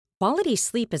Quality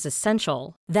sleep is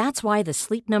essential. That's why the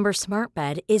Sleep Number Smart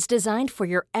Bed is designed for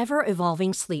your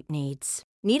ever-evolving sleep needs.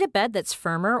 Need a bed that's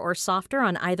firmer or softer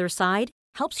on either side?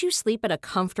 Helps you sleep at a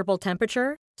comfortable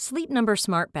temperature? Sleep Number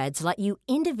Smart Beds let you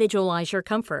individualize your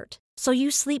comfort, so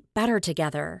you sleep better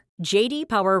together. J.D.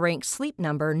 Power ranks Sleep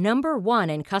Number number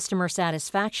one in customer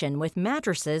satisfaction with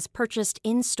mattresses purchased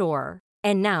in-store.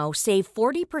 And now, save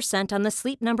 40% on the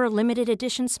Sleep Number Limited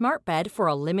Edition Smart Bed for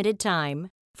a limited time.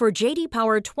 For J.D.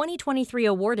 Power 2023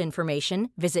 award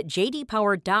information, visit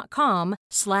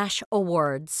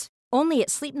jdpower.com/awards. Only at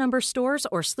Sleep Number stores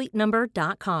or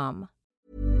sleepnumber.com.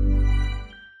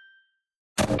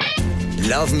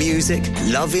 Love music?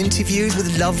 Love interviews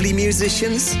with lovely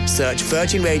musicians? Search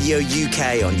Virgin Radio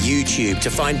UK on YouTube to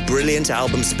find brilliant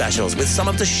album specials with some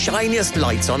of the shiniest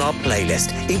lights on our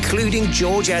playlist, including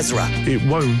George Ezra. It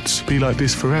won't be like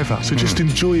this forever, so just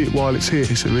enjoy it while it's here.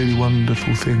 It's a really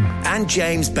wonderful thing. And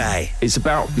James Bay. It's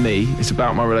about me, it's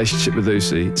about my relationship with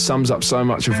Lucy. It sums up so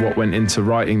much of what went into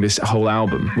writing this whole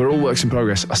album. We're all works in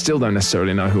progress. I still don't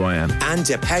necessarily know who I am. And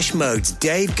Depeche Mode's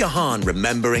Dave Gahan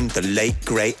remembering the late,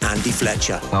 great Andy Fletcher.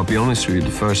 I'll be honest with you,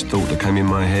 the first thought that came in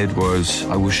my head was,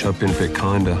 I wish I'd been a bit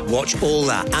kinder. Watch all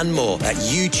that and more at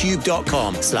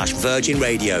youtube.com/Virgin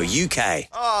Radio UK.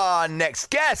 Our next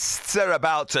guests are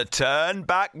about to turn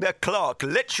back the clock,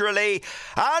 literally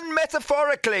and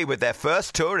metaphorically, with their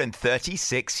first tour in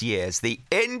 36 years. The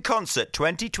In Concert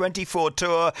 2024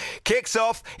 tour kicks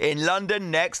off in London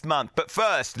next month. But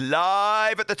first,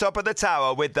 live at the top of the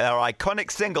tower with their iconic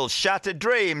single Shattered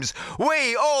Dreams,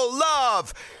 we all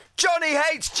love Johnny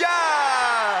Hates Jazz!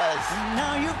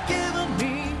 Now you've given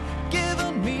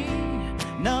me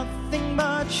nothing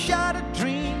but shattered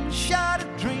dreams.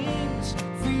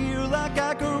 Feel like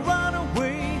I could run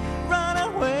away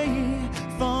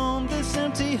from this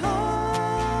empty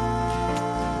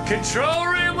heart. Control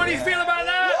Room, what do you feel about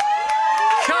that?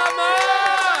 Come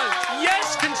on!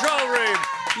 Yes, Control Room!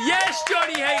 Yes,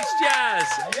 Johnny Hates Jazz!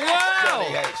 Wow!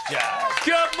 Johnny Hates Jazz.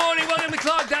 Good morning, welcome to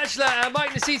Clark Datchler, Mike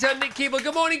Nacito and Nick Keeble.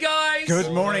 Good morning, guys!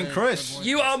 Good morning, Chris.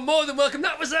 You are more than welcome.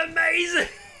 That was amazing!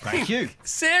 Thank you.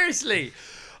 Seriously.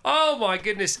 Oh, my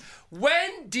goodness.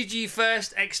 When did you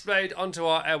first explode onto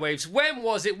our airwaves? When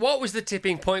was it? What was the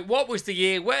tipping point? What was the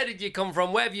year? Where did you come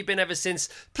from? Where have you been ever since?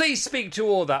 Please speak to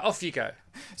all that. Off you go.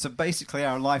 So basically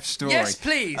our life story. Yes,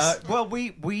 please. Well,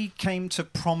 we came to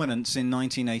prominence in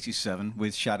 1987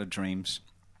 with Shattered Dreams.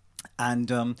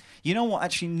 And you know what?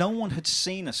 Actually, no one had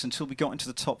seen us until we got into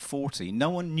the top 40.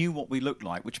 No one knew what we looked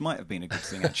like, which might have been a good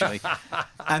thing, actually.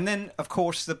 And then, of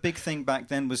course, the big thing back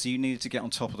then was you needed to get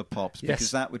on top of the pops because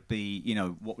that would be, you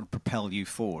know, what would propel you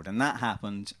forward. And that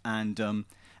happened, and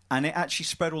it actually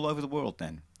spread all over the world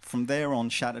then. From there on,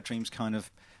 Shattered Dreams kind of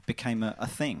became a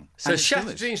thing. So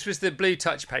Shattered Dreams was the blue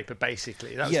touch paper,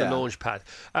 basically. That was the launch pad.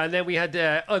 And then we had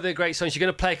other great songs. You're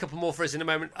going to play a couple more for us in a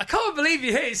moment. I can't believe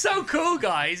you're here. It's so cool,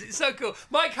 guys. It's so cool.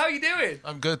 Mike, how are you doing?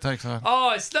 I'm good, thanks, man.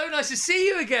 Oh, it's so nice to see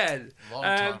you again. Long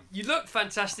time. You look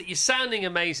fantastic. You're sounding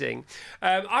amazing.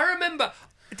 I remember...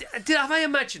 have I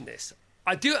imagined this?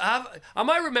 I do have... Am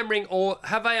I remembering, or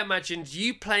have I imagined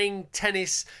you playing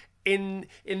tennis in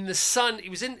the Sun?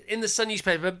 It was in the Sun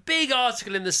newspaper, a big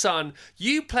article in the Sun,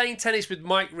 you playing tennis with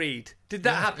Mike Reed. Did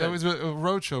that happen? It was a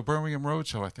roadshow, Birmingham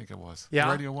Roadshow, I think it was.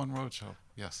 Yeah. Radio 1 Roadshow,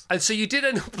 yes. And so you did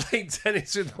end up playing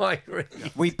tennis with Mike Reed. Yeah.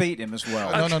 We beat him as well.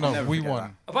 No, we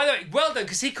won. Oh, by the way, well done,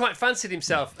 because he quite fancied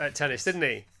himself at tennis, didn't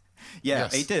he? Yeah,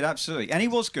 Yes. he did, absolutely. And he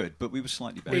was good, but we were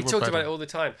slightly better. We talked about it all the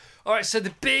time. All right, so the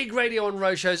big Radio 1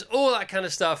 road shows, all that kind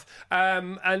of stuff.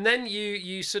 And then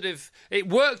you sort of... It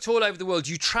worked all over the world.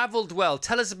 You travelled well.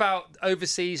 Tell us about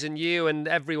overseas and you and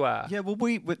everywhere. Yeah, well,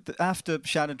 after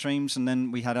Shattered Dreams, and then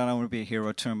we had I Don't Want to Be a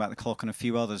Hero, Turn Back the Clock, and a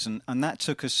few others, and that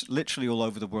took us literally all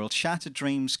over the world. Shattered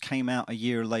Dreams came out a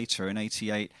year later, in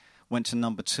 88, went to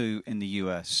number 2 in the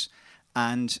US.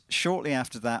 And shortly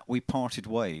after that, we parted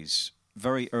ways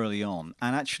very early on.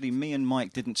 And actually, me and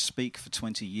Mike didn't speak for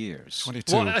 20 years.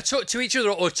 22. What, to each other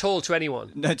or at all to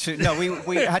anyone? No,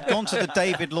 we had gone to the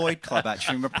David Lloyd Club,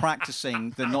 actually, and we're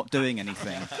practicing the not doing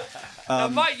anything.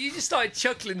 Mike, you just started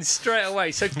chuckling straight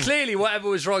away. So clearly, whatever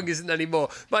was wrong isn't anymore.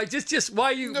 Mike, just why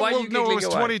are you giggling No, it was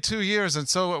away? 22 years. And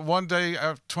so one day,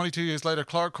 22 years later,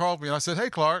 Clark called me and I said, "Hey,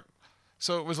 Clark."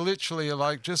 So it was literally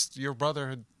like just your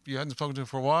brother you hadn't spoken to him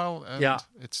for a while, and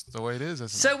it's the way it is, isn't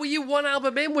it? So were you one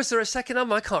album in? Was there a second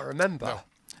album? I can't remember. No.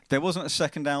 There wasn't a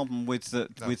second album with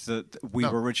we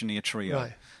were originally a trio.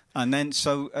 Right. And then,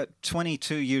 so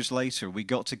 22 years later, we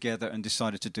got together and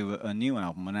decided to do a new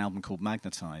album, an album called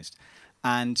Magnetized.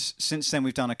 And since then,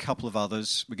 we've done a couple of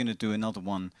others. We're going to do another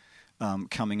one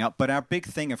coming up. But our big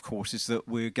thing, of course, is that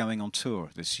we're going on tour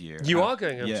this year. You are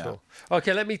going on tour.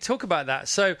 Okay, let me talk about that.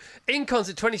 So, In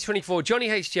Concert 2024, Johnny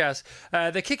Hates Jazz.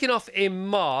 They're kicking off in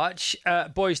March,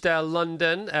 Boisdale,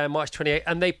 London, March 28th,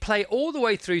 and they play all the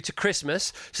way through to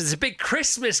Christmas. So there's a big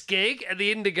Christmas gig at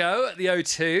the Indigo at the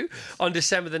O2 on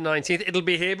December the 19th. It'll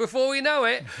be here before we know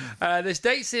it. There's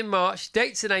dates in March,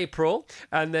 dates in April,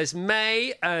 and there's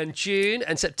May and June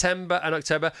and September and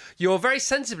October. You're very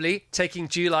sensibly taking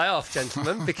July off,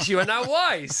 gentlemen, because you are now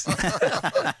wise.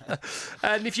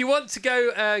 And if you want to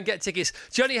go and get tickets,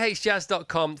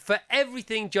 johnnyhatesjazz.com for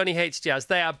everything Johnny Hates Jazz.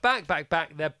 They are back.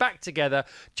 They're back together.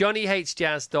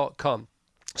 johnnyhatesjazz.com.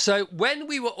 So when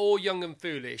we were all young and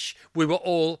foolish, we were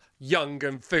all young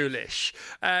and foolish.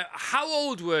 How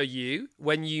old were you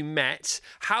when you met?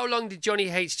 How long did Johnny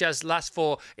Hates Jazz last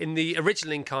for in the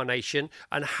original incarnation?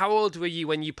 And how old were you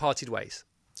when you parted ways?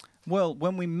 Well,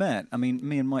 when we met, I mean,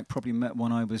 me and Mike probably met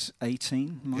when I was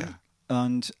 18. Mike. Yeah.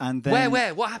 And then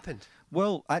Where? What happened?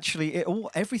 Well, actually,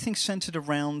 everything centred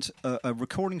around a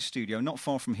recording studio not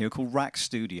far from here called Rack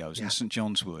Studios in St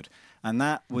John's Wood, and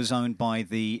that was owned by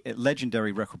the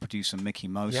legendary record producer Mickey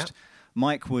Most. Yeah.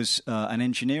 Mike was an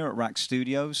engineer at Rack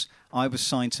Studios. I was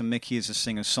signed to Mickey as a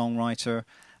singer-songwriter,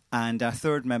 and our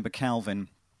third member, Calvin,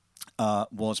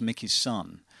 was Mickey's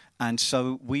son. And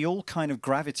so we all kind of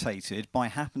gravitated by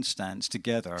happenstance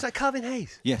together. Is that Calvin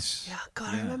Hayes? Yes. Yeah,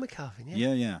 God, I remember Calvin.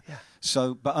 Yeah.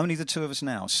 So, but only the two of us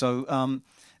now. So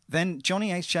then Johnny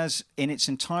Hates Jazz in its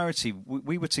entirety,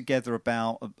 we were together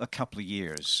about a couple of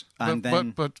years. And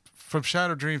But from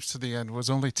Shattered Dreams to the end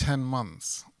was only 10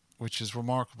 months. Which is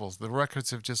remarkable. The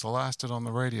records have just lasted on the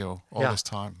radio all this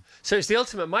time. So it's the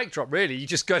ultimate mic drop, really. You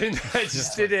just got in there,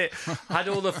 just did it, had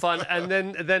all the fun, and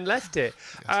then left it.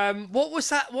 Yes. What was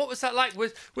that? What was that like?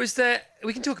 Was there?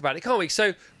 We can talk about it, can't we?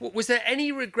 So was there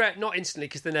any regret? Not instantly,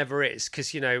 because there never is,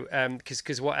 because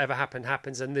because whatever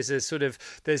happens, and there's a sort of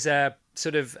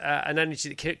an energy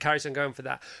that carries on going for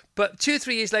that. But 2 or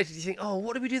 3 years later, do you think, oh,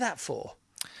 what did we do that for?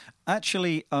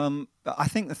 Actually, I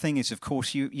think the thing is, of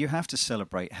course, you have to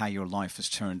celebrate how your life has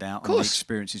turned out and the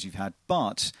experiences you've had.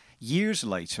 But years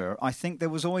later, I think there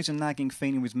was always a nagging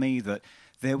feeling with me that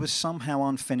there was somehow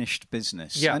unfinished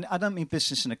business. Yeah. And I don't mean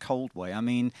business in a cold way. I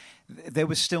mean, there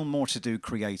was still more to do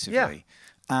creatively. Yeah.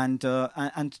 And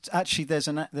actually, there's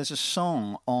a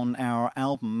song on our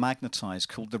album Magnetized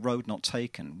called "The Road Not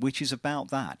Taken," which is about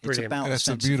that. Brilliant. It's about That's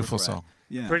a beautiful song.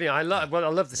 Yeah. Brilliant. I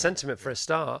love the sentiment for a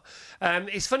start.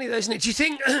 It's funny though, isn't it? Do you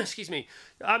think? Excuse me.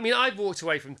 I mean, I've walked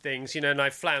away from things, and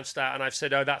I've flounced out, and I've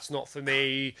said, "Oh, that's not for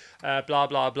me," blah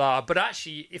blah blah. But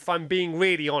actually, if I'm being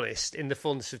really honest, in the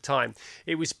fullness of time,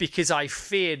 it was because I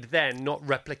feared then not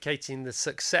replicating the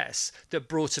success that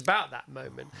brought about that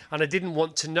moment, and I didn't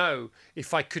want to know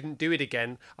if I couldn't do it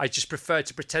again. I just preferred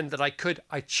to pretend that I could.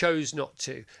 I chose not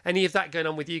to. Any of that going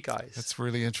on with you guys? That's a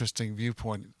really interesting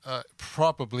viewpoint.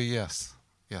 Probably yes.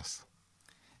 Yes.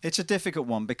 It's a difficult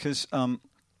one because on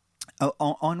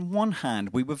one hand,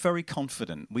 we were very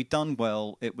confident. We'd done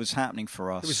well. It was happening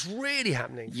for us. It was really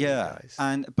happening for you guys.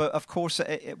 But of course,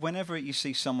 whenever you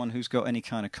see someone who's got any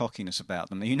kind of cockiness about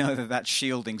them, you know that that's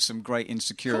shielding some great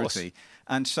insecurity.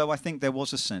 And so I think there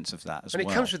was a sense of that as well.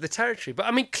 And it comes with the territory. But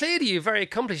I mean, clearly you're very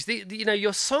accomplished.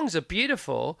 Your songs are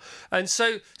beautiful. And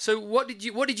so what did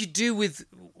you do with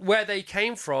where they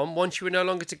came from once you were no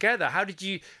longer together? How did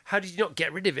you not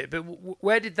get rid of it? But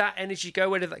where did that energy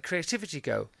go? Where did that creativity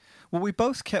go? Well, we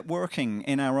both kept working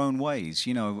in our own ways.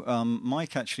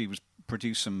 Mike actually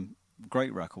produced some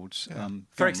great records. Yeah.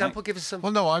 For example, give us some.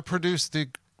 Well, no, I produced the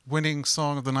winning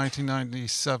song of the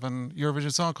 1997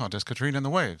 Eurovision Song Contest, Katrina and the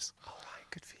Waves. All right,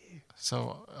 good for you.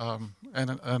 So,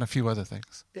 and a few other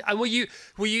things. And were you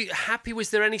happy? Was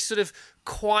there any sort of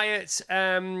quiet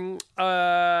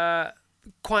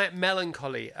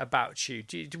melancholy about you?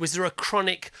 Was there a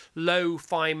chronic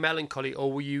lo-fi melancholy,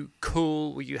 or were you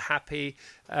cool? Were you happy?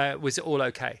 Was it all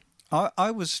okay?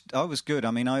 I was good.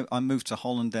 I mean, I moved to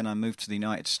Holland, then I moved to the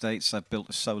United States. I built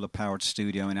a solar-powered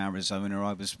studio in Arizona.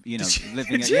 I was,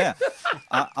 living it. Yeah,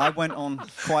 I went on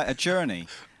quite a journey,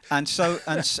 and so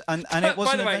and it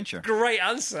was an adventure. Great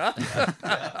answer.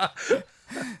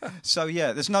 So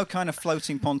yeah, there's no kind of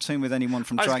floating pontoon with anyone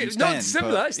from Dragon's Den. Not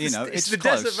similar. But, it's the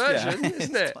close. desert version,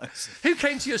 isn't it? Close. Who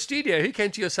came to your studio? Who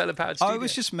came to your solar-powered studio? Oh, it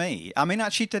was just me. I mean,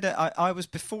 actually, I was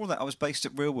before that. I was based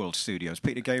at Real World Studios,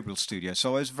 Peter Gabriel's studio.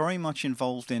 So I was very much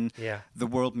involved in the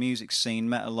world music scene.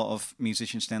 Met a lot of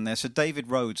musicians down there. So David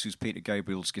Rhodes, who's Peter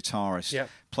Gabriel's guitarist,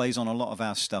 plays on a lot of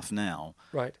our stuff now.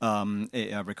 Right.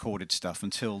 Recorded stuff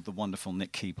until the wonderful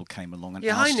Nick Keeble came along. And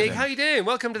hi Nick, how you doing?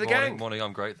 Welcome to the gang. Morning,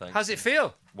 I'm great, thanks. How's it feel?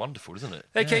 feel? Wonderful, isn't it?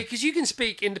 Okay, because you can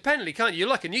speak independently, can't you? You're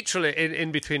like a neutral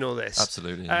in between all this.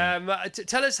 Absolutely.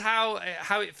 Tell us how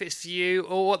it fits for you,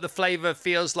 or what the flavour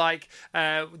feels like,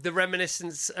 the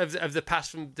reminiscence of the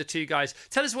past from the two guys.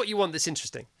 Tell us what you want that's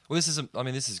interesting. Well, this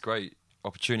is a great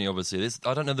opportunity, obviously.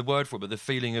 I don't know the word for it, but the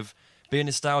feeling of being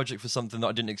nostalgic for something that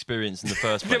I didn't experience in the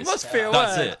first place. There must be a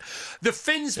That's word. it. The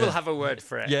Finns will have a word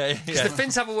for it. Yeah. The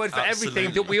Finns have a word for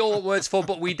everything that we all want words for,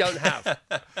 but we don't have.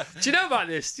 Do you know about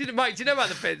this? Mike, do you know about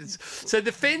the Finns? So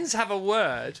the Finns have a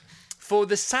word for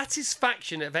the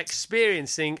satisfaction of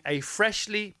experiencing a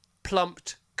freshly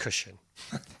plumped cushion.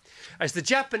 As the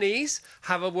Japanese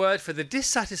have a word for the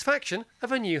dissatisfaction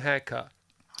of a new haircut.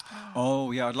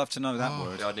 Oh, yeah, I'd love to know that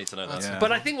word. Yeah, I'd need to know that. Yeah.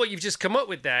 But I think what you've just come up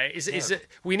with there is that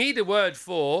we need a word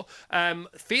for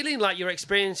feeling like you're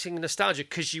experiencing nostalgia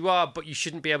because you are, but you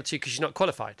shouldn't be able to because you're not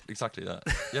qualified. Exactly that.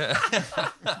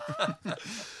 Yeah.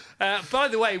 By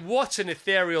the way, what an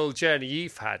ethereal journey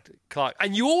you've had, Clark.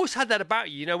 And you always had that about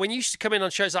you. You know, when you used to come in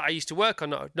on shows that I used to work on,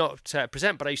 not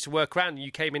present, but I used to work around, and you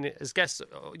came in as guests,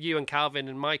 you and Calvin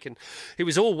and Mike, and it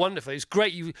was all wonderful. It was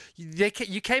great. You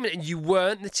came in and you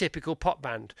weren't the typical pop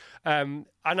band. And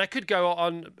I could go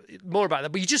on more about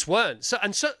that, but you just weren't. So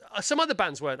some other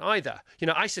bands weren't either. You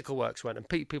know, Icicle Works weren't, and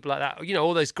people like that. You know,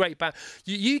 all those great bands.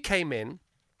 You came in,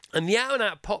 and the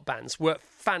out-and-out pop bands were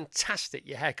fantastic.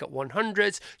 Your Haircut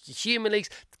 100s, your Human Leagues.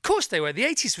 Of course they were. The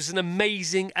 80s was an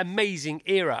amazing, amazing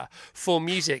era for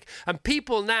music. And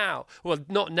people now, well,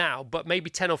 not now, but maybe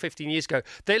 10 or 15 years ago,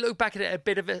 they look back at it a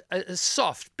bit of a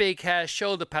soft, big hair,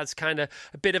 shoulder pads, kind of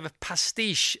a bit of a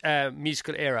pastiche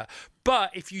musical era.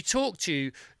 But if you talk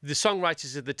to the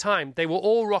songwriters of the time, they were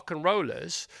all rock and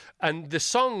rollers. And the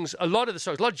songs, a lot of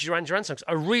Duran Duran songs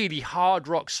are really hard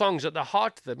rock songs at the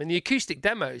heart of them. And the acoustic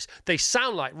demos, they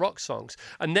sound like rock songs.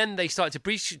 And then they started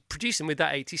to produce them with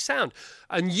that 80s sound.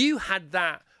 And you had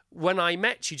that when I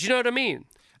met you. Do you know what I mean?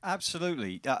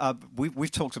 Absolutely. We've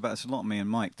talked about this a lot, me and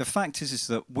Mike. The fact is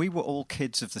that we were all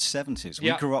kids of the 70s.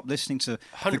 We grew up listening to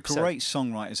 100%. The great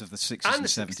songwriters of the 60s and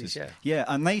 70s. Yeah,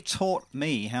 and they taught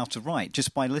me how to write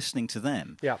just by listening to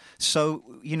them. Yeah. So,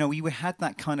 you know, we had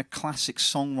that kind of classic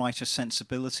songwriter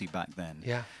sensibility back then.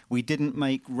 Yeah. We didn't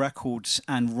make records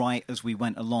and write as we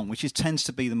went along, which tends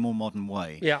to be the more modern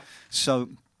way. Yeah. So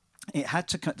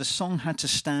the song had to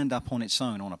stand up on its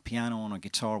own, on a piano, on a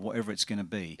guitar, whatever it's going to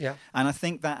be. Yeah. And I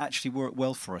think that actually worked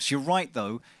well for us. You're right,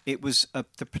 though. It was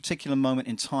the particular moment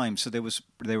in time, so there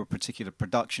were particular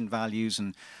production values.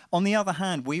 And on the other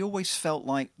hand, we always felt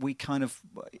like we kind of,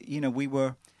 you know,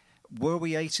 were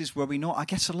we 80s? Were we not? I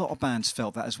guess a lot of bands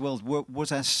felt that as well. Was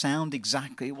our sound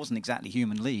exactly? It wasn't exactly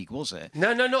Human League, was it?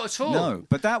 No, not at all. No,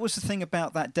 but that was the thing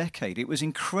about that decade. It was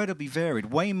incredibly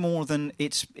varied, way more than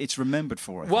it's remembered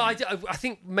for. I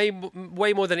think way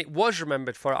more than it was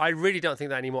remembered for. I really don't think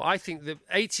that anymore. I think the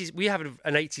 80s, we have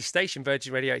an 80s station,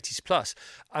 Virgin Radio 80s Plus,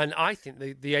 and I think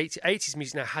the 80s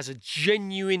music now has a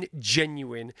genuine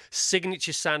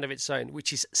signature sound of its own,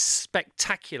 which is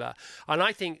spectacular. And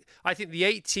I think the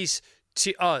 80s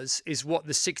to us is what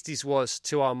the 60s was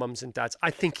to our mums and dads.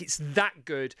 I think it's that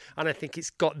good, and I think it's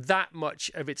got that much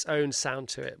of its own sound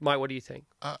to it. Mike, what do you think?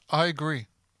 I agree.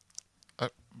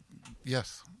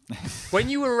 Yes. When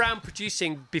you were around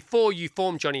producing before you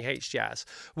formed Johnny Hates Jazz,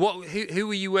 who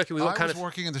were you working with? I was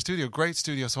working in the studio, great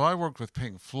studio. So I worked with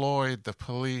Pink Floyd, The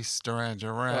Police, Duran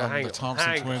Duran, the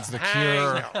Thompson Twins, The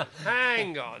Cure.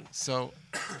 Hang on. So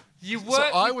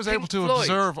I was able to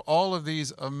observe all of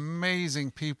these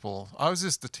amazing people. I was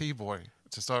just the T-boy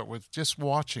to start with, just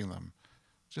watching them.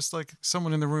 Just like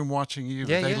someone in the room watching you.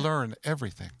 They learn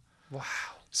everything. Wow.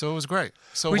 So it was great.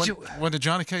 So when the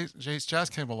Johnny Hates Jazz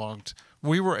came along,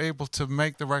 we were able to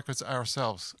make the records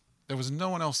ourselves. There was no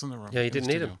one else in the room. Yeah, you didn't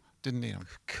need them. Didn't need them.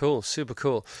 Cool, super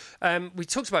cool. We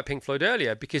talked about Pink Floyd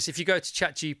earlier because if you go to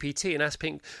ChatGPT and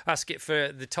ask it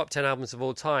for the top 10 albums of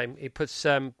all time, it puts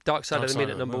Dark Side of the Moon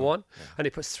at number 1, and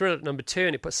it puts Thrill at number 2,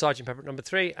 and it puts Sgt. Pepper at number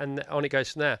 3, and on it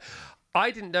goes from there. I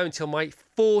didn't know until my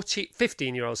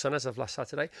 15-year-old son, as of last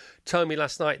Saturday, told me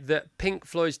last night that Pink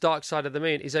Floyd's Dark Side of the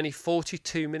Moon is only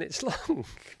 42 minutes long.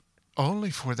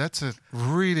 That's a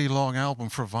really long album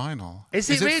for vinyl. Is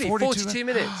it really? 42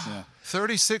 minutes? Yeah.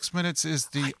 36 minutes is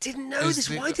the... I didn't know this.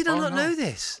 Why did I not know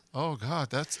this? Oh,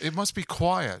 God, it must be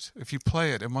quiet. If you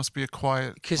play it, it must be a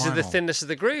quiet because of the thinness of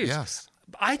the grooves. Yes.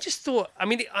 I just thought... I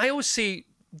mean, I always see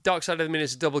Dark Side of the Moon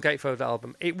as a double gatefold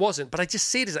album. It wasn't, but I just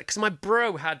see it as that because my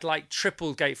bro had like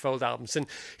triple gatefold albums, and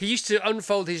he used to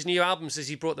unfold his new albums as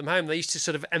he brought them home. They used to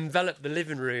sort of envelop the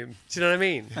living room. Do you know what I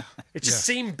mean? It just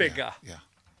seemed bigger.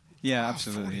 Yeah,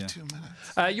 absolutely. 42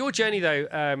 minutes. Your journey, though,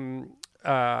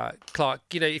 Clark,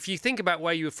 if you think about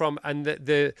where you were from and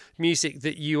the music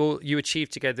that you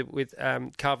achieved together with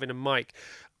Calvin and Mike,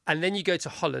 and then you go to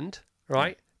Holland,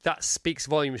 right? That speaks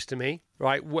volumes to me,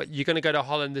 right? You're going to go to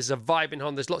Holland. There's a vibe in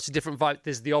Holland. There's lots of different vibes.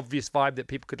 There's the obvious vibe that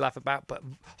people could laugh about, but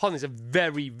Holland's a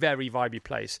very, very vibey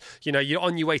place. You're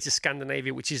on your way to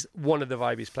Scandinavia, which is one of the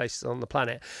vibiest places on the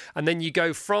planet. And then you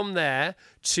go from there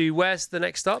to, where's the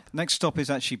next stop? Next stop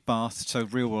is actually Bath, so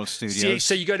Real World Studios.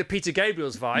 So you go to Peter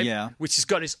Gabriel's vibe, which has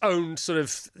got its own sort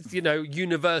of,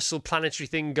 universal planetary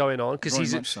thing going on. Because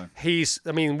he's,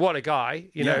 what a guy,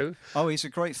 you know. Oh, he's a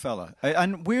great fella.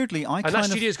 And weirdly, that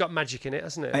studio's got magic in it,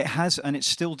 hasn't it? It has, and it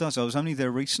still does. I was only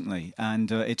there recently,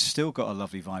 and it's still got a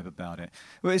lovely vibe about it.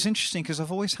 Well, it's interesting because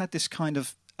I've always had this kind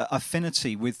of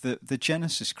affinity with the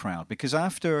Genesis crowd, because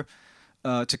after...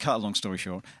 to cut a long story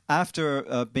short,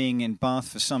 after being in Bath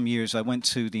for some years, I went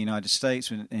to the United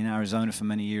States, in Arizona for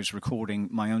many years, recording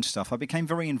my own stuff. I became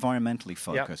very environmentally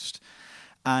focused. Yep.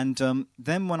 And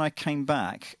then when I came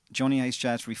back, Johnny Hates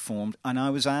Jazz reformed, and I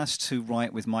was asked to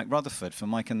write with Mike Rutherford for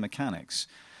Mike and Mechanics.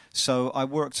 So I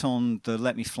worked on the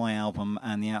Let Me Fly album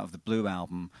and the Out of the Blue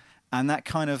album, and that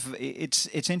kind of,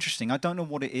 it's interesting. I don't know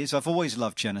what it is. I've always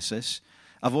loved Genesis.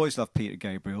 I've always loved Peter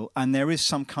Gabriel, and there is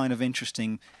some kind of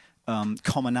interesting...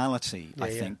 commonality, I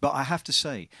think. But I have to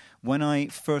say, when I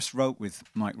first wrote with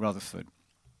Mike Rutherford,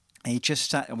 we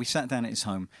sat down at his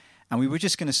home, and we were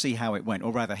just going to see how it went,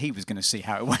 or rather, he was going to see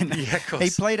how it went. Yeah, of course. He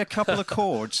played a couple of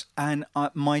chords, and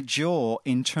my jaw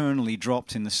internally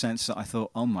dropped in the sense that I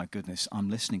thought, oh my goodness, I'm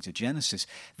listening to Genesis.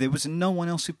 There was no one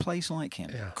else who plays like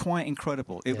him. Yeah. Quite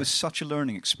incredible. It was such a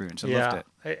learning experience. I loved it.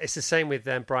 It's the same with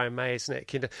Brian May, isn't it?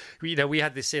 We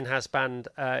had this in-house band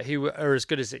who are as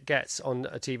good as it gets on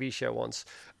a TV show once,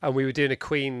 and we were doing a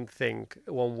Queen thing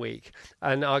one week,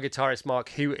 and our guitarist Mark,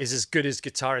 who is as good as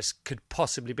guitarists could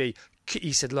possibly be,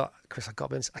 he said, "Look, Chris, I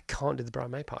can't do the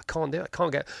Brian May part. I can't do it.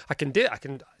 I can do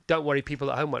it. Don't worry,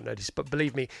 people at home won't notice, but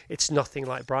believe me, it's nothing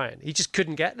like Brian. He just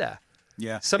couldn't get there."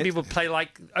 Yeah. Some people play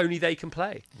like only they can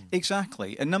play.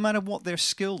 Exactly. And no matter what their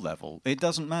skill level, it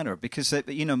doesn't matter, because,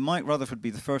 Mike Rutherford would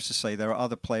be the first to say there are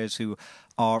other players who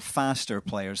are faster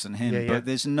players than him, but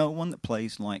there's no one that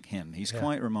plays like him. He's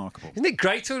quite remarkable. Isn't it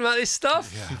great talking about this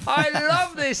stuff? Yeah. I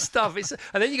love this stuff.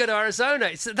 And then you go to Arizona.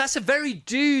 That's a very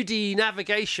duty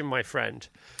navigation, my friend.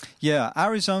 Yeah,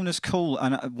 Arizona's cool,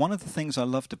 and one of the things I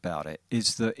loved about it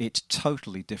is that it's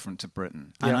totally different to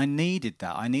Britain, and I needed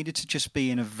that. I needed to just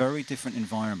be in a very different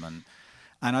environment,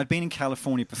 and I'd been in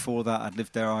California before that. I'd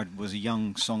lived there. I was a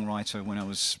young songwriter when I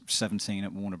was 17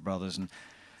 at Warner Brothers, and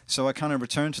so I kind of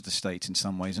returned to the States in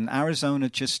some ways. And Arizona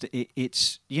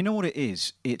it's you know what it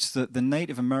is? It's that the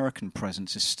Native American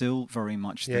presence is still very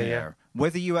much there. Yeah.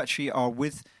 Whether you actually are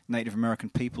with Native American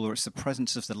people or it's the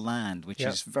presence of the land, which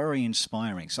is very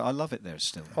inspiring. So I love it there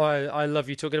still. I love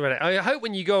you talking about it. I hope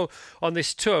when you go on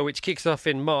this tour, which kicks off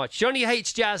in March,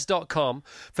 JohnnyHatesJazz.com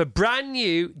for brand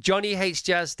new Johnny Hates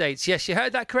Jazz dates. Yes, you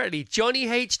heard that correctly. Johnny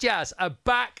Hates Jazz are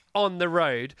back on the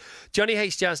road.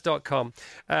 JohnnyHatesJazz.com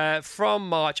from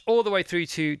March all the way through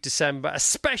to December. A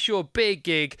special big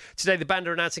gig. Today the band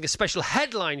are announcing a special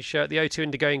headline show at the O2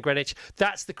 Indigo in Greenwich.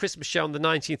 That's the Christmas show on the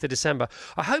 19th of December.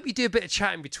 I hope you do a bit of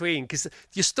chat in between, because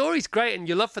your story's great and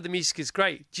your love for the music is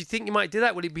great. Do you think you might do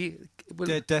that?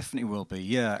 There definitely will be,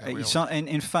 yeah.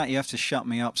 In fact, you have to shut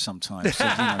me up sometimes. So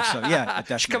yeah,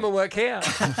 definitely. You should come and work here.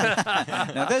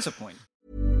 Now, there's a point.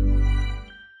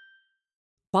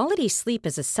 Quality sleep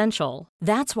is essential.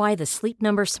 That's why the Sleep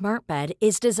Number Smart Bed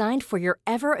is designed for your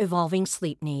ever-evolving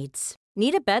sleep needs.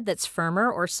 Need a bed that's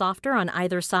firmer or softer on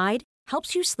either side?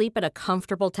 Helps you sleep at a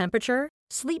comfortable temperature?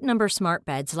 Sleep Number Smart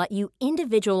Beds let you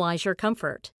individualize your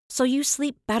comfort, so you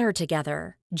sleep better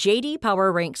together. J.D.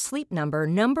 Power ranks Sleep Number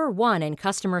number 1 in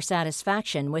customer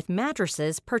satisfaction with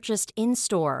mattresses purchased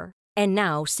in-store. And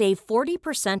now, save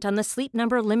 40% on the Sleep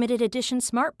Number Limited Edition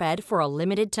Smart Bed for a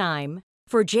limited time.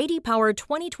 For J.D. Power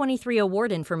 2023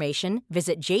 award information,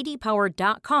 visit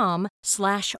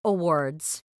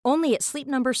jdpower.com/awards. Only at Sleep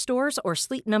Number stores or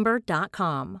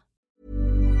sleepnumber.com.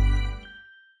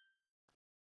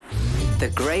 The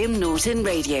Graham Norton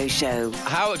Radio Show.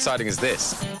 How exciting is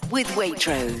this? With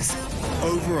Waitrose.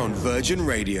 Over on Virgin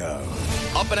Radio.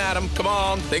 Up and at 'em, come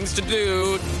on, things to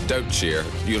do. Don't cheer,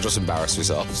 you'll just embarrass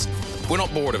yourselves. We're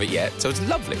not bored of it yet, so it's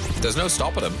lovely. There's no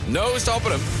stopping them. No stopping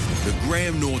them. The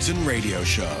Graham Norton Radio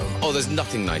Show. Oh, there's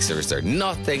nothing nicer, is there?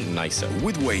 Nothing nicer.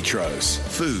 With Waitrose.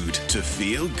 Food to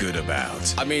feel good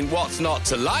about. I mean, what's not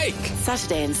to like?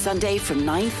 Saturday and Sunday from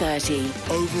 9:30.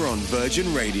 Over on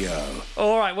Virgin Radio.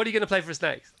 All right, what are you going to play for us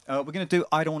next? We're going to do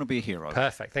I Don't Want to Be a Hero.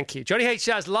 Perfect, thank you. Johnny Hates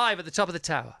Jazz live at the top of the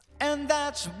tower. And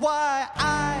that's why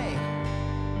I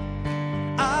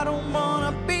I don't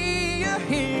wanna be a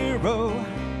hero.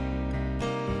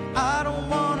 I don't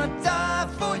wanna die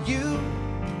for you.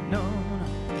 No,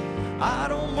 I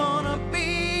don't wanna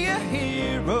be a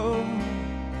hero.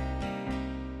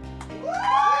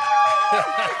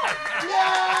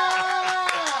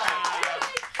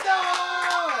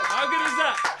 How good is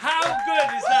that? How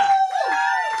good is that?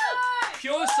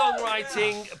 Pure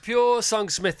songwriting, pure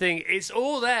songsmithing. It's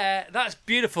all there. That's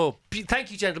beautiful.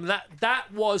 Thank you, gentlemen.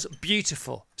 That was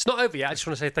beautiful. It's not over yet. I just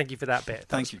want to say thank you for that bit.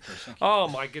 Thank you, Chris. Thank you. Oh,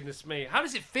 my goodness me. How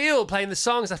does it feel playing the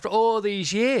songs after all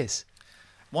these years?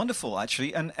 Wonderful,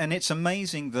 actually, and it's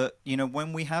amazing that, you know,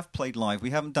 when we have played live,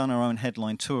 we haven't done our own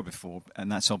headline tour before, and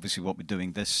that's obviously what we're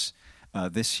doing this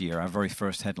year, our very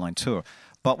first headline tour.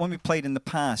 But when we played in the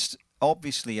past,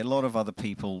 obviously a lot of other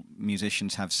people,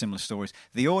 musicians, have similar stories.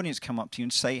 The audience come up to you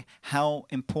and say how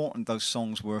important those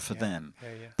songs were for them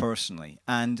personally,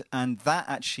 and that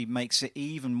actually makes it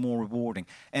even more rewarding.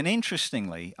 And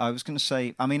interestingly, I was going to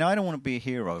say, I mean, I Don't Want to Be a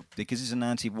Hero, because it's an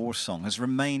anti-war song, has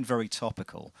remained very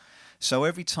topical. So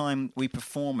every time we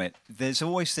perform it, there's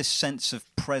always this sense of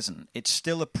present. It's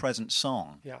still a present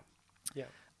song. Yeah, yeah.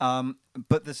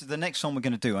 But the next song we're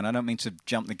going to do, and I don't mean to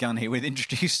jump the gun here with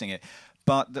introducing it,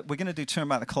 but we're going to do Turn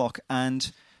Back the Clock.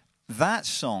 And that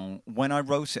song, when I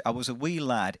wrote it, I was a wee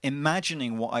lad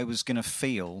imagining what I was going to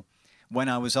feel when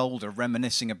I was older,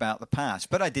 reminiscing about the past.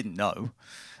 But I didn't know.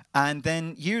 And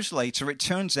then years later, it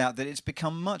turns out that it's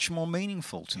become much more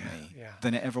meaningful to me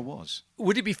than it ever was.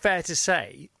 Would it be fair to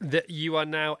say that you are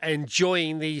now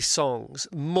enjoying these songs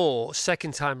more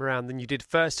second time around than you did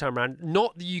first time around?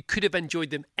 Not that you could have enjoyed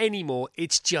them anymore,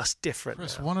 it's just different.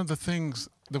 Chris, now. one of the things,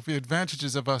 the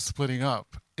advantages of us splitting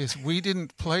up is we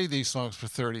didn't play these songs for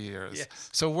 30 years. Yes.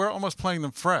 So we're almost playing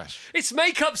them fresh. It's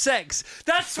make-up sex.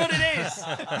 That's what it is.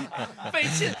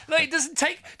 But it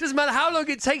doesn't matter how long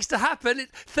it takes to happen.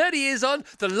 30 years on,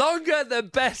 the longer the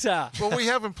better. Well, we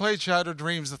haven't played Shattered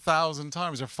Dreams 1,000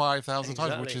 times or 5,000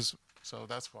 times, which is... So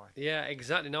that's why. Yeah,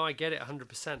 exactly. No, I get it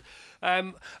 100%.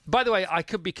 By the way, I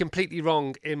could be completely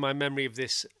wrong in my memory of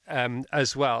this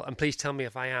as well, and please tell me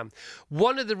if I am.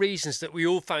 One of the reasons that we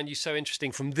all found you so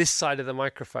interesting from this side of the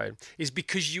microphone is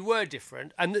because you were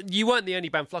different, and you weren't the only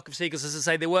band. Flock of Seagulls, as I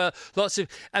say, there were lots of,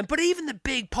 but even the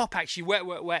big pop acts, your Wet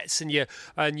Wet Wets and your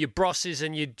Brosses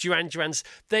and your Duran Durans,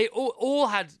 they all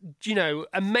had, you know,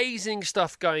 amazing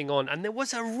stuff going on, and there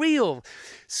was a real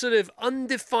sort of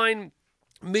undefined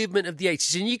movement of the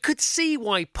 80s, and you could see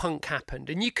why punk happened,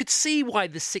 and you could see why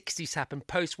the 60s happened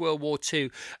post World War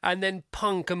II, and then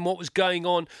punk and what was going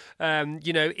on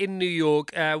you know, in New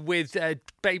York with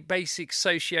basic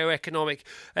socio-economic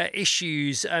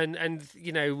issues and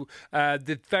you know,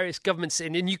 the various governments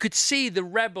and you could see the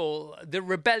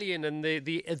rebellion and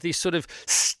the sort of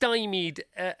stymied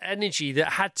energy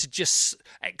that had to just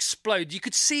explode. You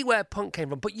could see where punk came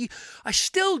from, but I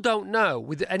still don't know,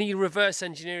 with any reverse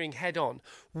engineering head on,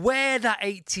 where that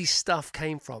 80s stuff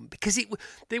came from, because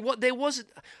there wasn't.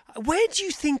 Where do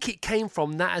you think it came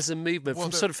from, that as a movement,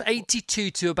 from sort of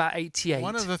 82 to about 88?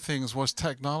 One of the things was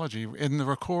technology in the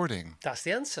recording. That's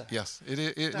the answer. Yes,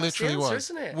 it That's literally the answer, was.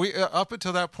 Isn't it? We up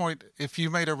until that point, if you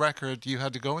made a record, you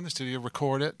had to go in the studio,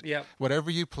 record it. Yep.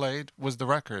 Whatever you played was the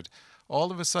record.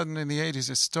 All of a sudden in the 80s,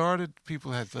 it started.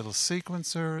 People had little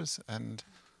sequencers and...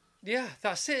 Yeah,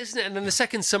 that's it, isn't it? And then the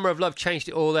second Summer of Love changed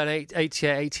it all, then 88,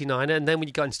 89, and then when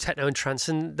you got into techno and trance,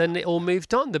 and then it all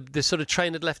moved on. The sort of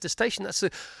train had left the station. That's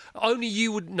only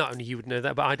you would know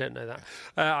that, but I don't know that.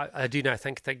 I do know.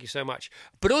 Thank you so much.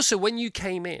 But also when you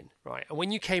came in, right, and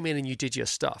when you came in and you did your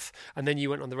stuff, and then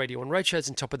you went on the Radio 1 Roadshows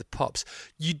and Top of the Pops,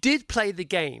 you did play the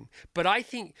game, but I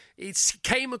think it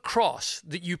came across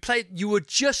that you were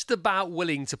just about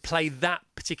willing to play that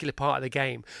particular part of the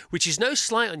game, which is no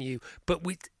slight on you, but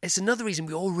it's another reason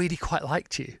we all really quite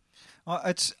liked you.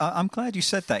 I'm glad you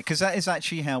said that, because that is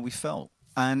actually how we felt.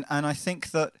 And I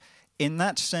think that in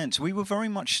that sense, we were very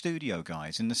much studio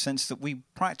guys, in the sense that we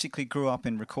practically grew up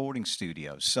in recording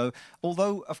studios. So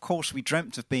although, of course, we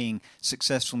dreamt of being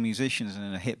successful musicians and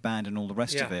in a hit band and all the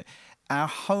rest of it, our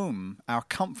home, our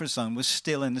comfort zone was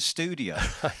still in the studio.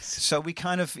 So we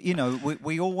kind of, you know,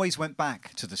 we always went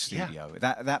back to the studio.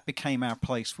 Yeah. That became our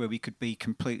place where we could be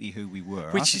completely who we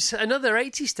were. Which is another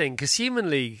 80s thing, because Human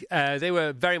League, they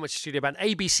were very much a studio band.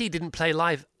 ABC didn't play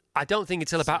live, I don't think,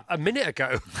 until about a minute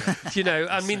ago. You know,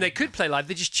 I mean, they could play live,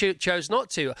 they just chose not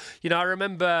to. You know, I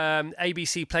remember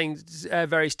ABC playing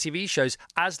various TV shows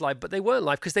as live, but they weren't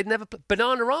live because they'd never.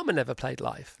 Bananarama never played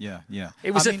live. Yeah, yeah.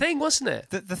 It was a thing, wasn't it?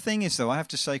 The thing is, though, I have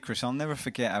to say, Chris, I'll never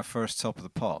forget our first Top of the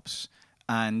Pops,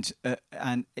 and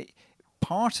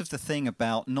part of the thing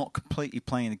about not completely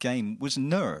playing the game was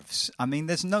nerves. I mean,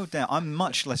 there's no doubt I'm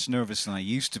much less nervous than I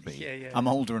used to be. I'm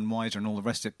older and wiser and all the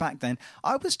rest of it. Back then,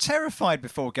 I was terrified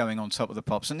before going on Top of the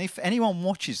Pops. And if anyone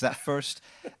watches that first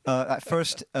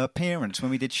appearance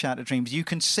when we did Shattered Dreams, you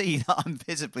can see that I'm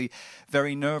visibly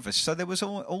very nervous. So there was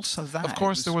also that. Of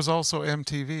course, there was also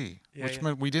MTV, which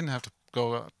meant we didn't have to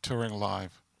go touring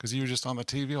live. Because you were just on the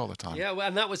TV all the time. Yeah, well,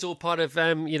 and that was all part of,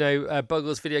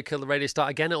 Bogle's Video Killed the Radio Star.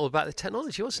 Again, all about the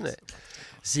technology, wasn't it?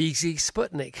 ZZ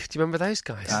Sputnik. Do you remember those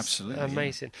guys? Absolutely.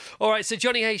 Amazing. Yeah. All right, so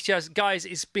Johnny Hates Jazz. Guys,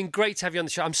 it's been great to have you on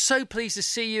the show. I'm so pleased to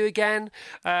see you again.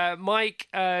 Mike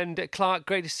and Clark,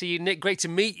 great to see you. Nick, great to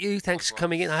meet you. Thanks for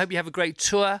coming in. I hope you have a great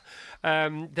tour.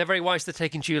 They're very wise to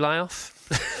taking July off.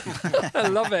 I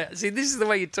love it. See, this is the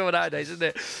way you tour nowadays, isn't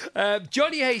it?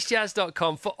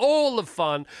 JohnnyHatesJazz.com for all the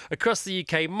fun across the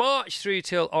UK, March through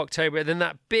till October. And then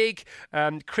that big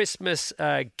Christmas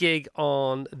gig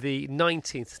on the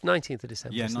 19th of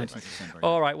December. Yeah, 19th of December. Yeah.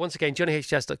 All right, once again,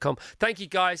 JohnnyHatesJazz.com. Thank you,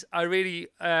 guys. I really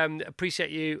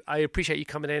appreciate you. I appreciate you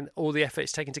coming in, all the effort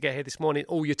it's taken to get here this morning,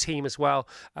 all your team as well.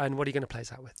 And what are you going to play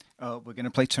us out with? We're going to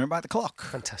play Turn Back the Clock.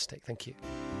 Fantastic. Thank you.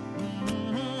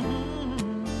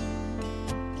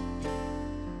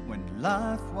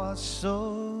 Life was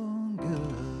so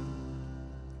good.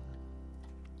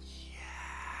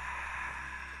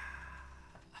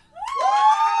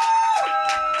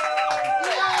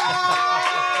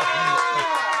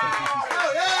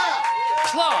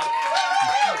 Clark,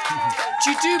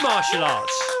 do you do martial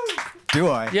arts? Do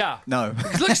I? Yeah. No.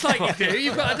 It looks like you do.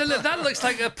 You've got, I don't know, that looks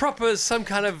like a proper, some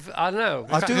kind of, I don't know.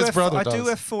 I do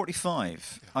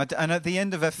F45. And at the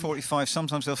end of F45,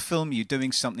 sometimes they'll film you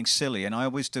doing something silly, and I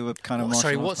always do a kind of martial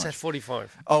Sorry, arts what's match. F45?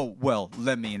 Oh, well,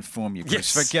 let me inform you,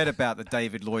 Chris. Yes. Forget about the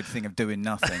David Lloyd thing of doing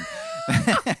nothing.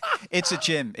 It's a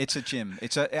gym. It's a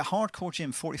hardcore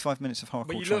gym, 45 minutes of hardcore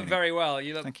training. But you look very well.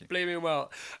 You look blooming well.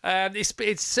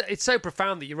 It's so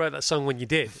profound that you wrote that song when you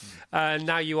did. And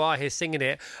now you are here singing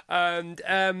it.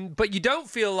 But you don't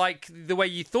feel like the way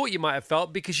you thought you might have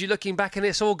felt because you're looking back and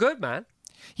it's all good, man.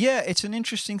 Yeah, it's an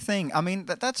interesting thing. I mean,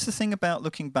 that's the thing about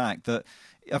looking back, that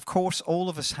of course all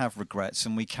of us have regrets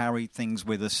and we carry things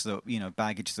with us that,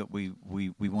 baggage that we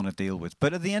want to deal with.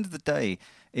 But at the end of the day,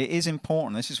 it is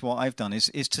important, this is what I've done, is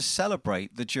to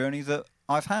celebrate the journey that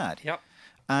I've had. Yep.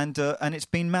 And it's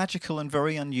been magical and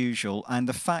very unusual. And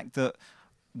the fact that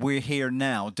we're here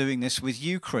now doing this with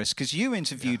you, Chris, because you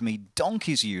interviewed me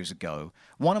donkeys years ago.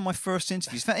 One of my first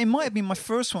interviews, it might have been my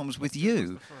first one, was with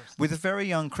you, with a very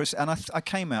young Chris. And I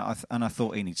came out and I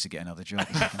thought he needs to get another job.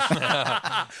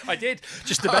 I did,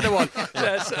 just a better one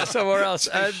somewhere else.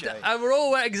 And we're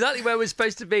all exactly where we're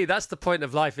supposed to be. That's the point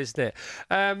of life, isn't it?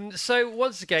 So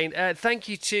once again, thank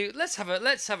you to let's have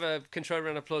a control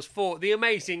round of applause for the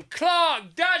amazing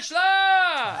Clark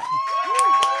Dashler,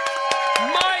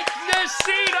 Mike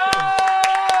Nacino,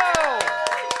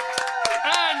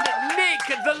 and Nick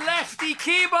the Lefty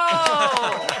Keeble.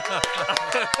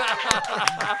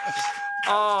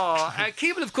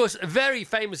 Keeble, of course, a very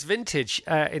famous vintage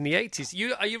in the 80s.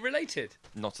 Are you related?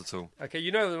 Not at all. Okay,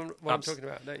 you know what I'm talking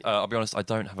about, don't you? I'll be honest, I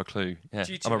don't have a clue. Yeah,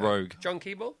 I'm a rogue. John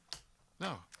Keeble?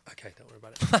 No. Okay, don't worry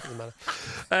about it. Doesn't matter.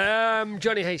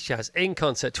 Johnny Hates Jazz in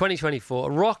concert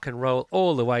 2024, rock and roll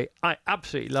all the way. I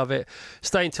absolutely love it.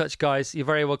 Stay in touch, guys. You're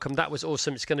very welcome. That was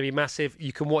awesome. It's going to be massive.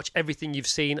 You can watch everything you've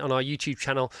seen on our YouTube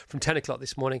channel from 10 o'clock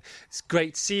this morning. It's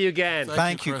great to see you again.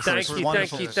 Thank you, Chris.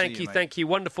 Thank you.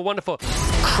 Wonderful.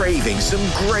 Craving some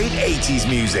great 80s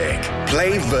music?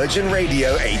 Play Virgin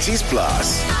Radio 80s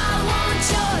Plus. I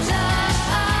want your love.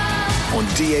 On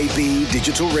DAB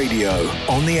Digital Radio,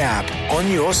 on the app,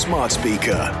 on your smart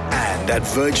speaker, and at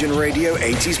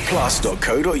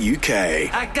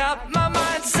virginradio80splus.co.uk. I got my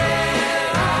mind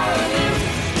set on you,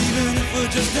 even if we're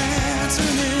just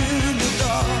dancing in the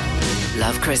dark.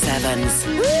 Love Chris Evans.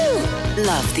 Woo!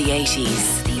 Love the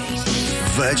 80s.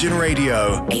 Virgin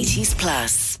Radio 80s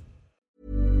Plus.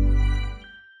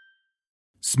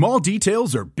 Small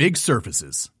details are big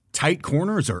surfaces. Tight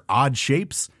corners are odd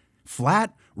shapes.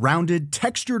 Flat, rounded,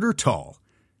 textured, or tall.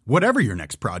 Whatever your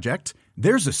next project,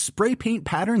 there's a spray paint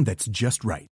pattern that's just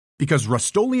right. Because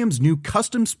Rust-Oleum's new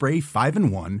Custom Spray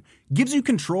 5-in-1 gives you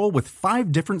control with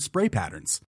 5 different spray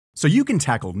patterns. So you can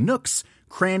tackle nooks,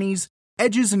 crannies,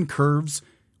 edges, and curves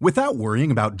without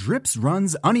worrying about drips,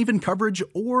 runs, uneven coverage,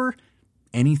 or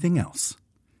anything else.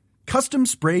 Custom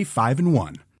Spray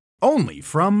 5-in-1. Only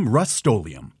from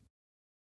Rust-Oleum.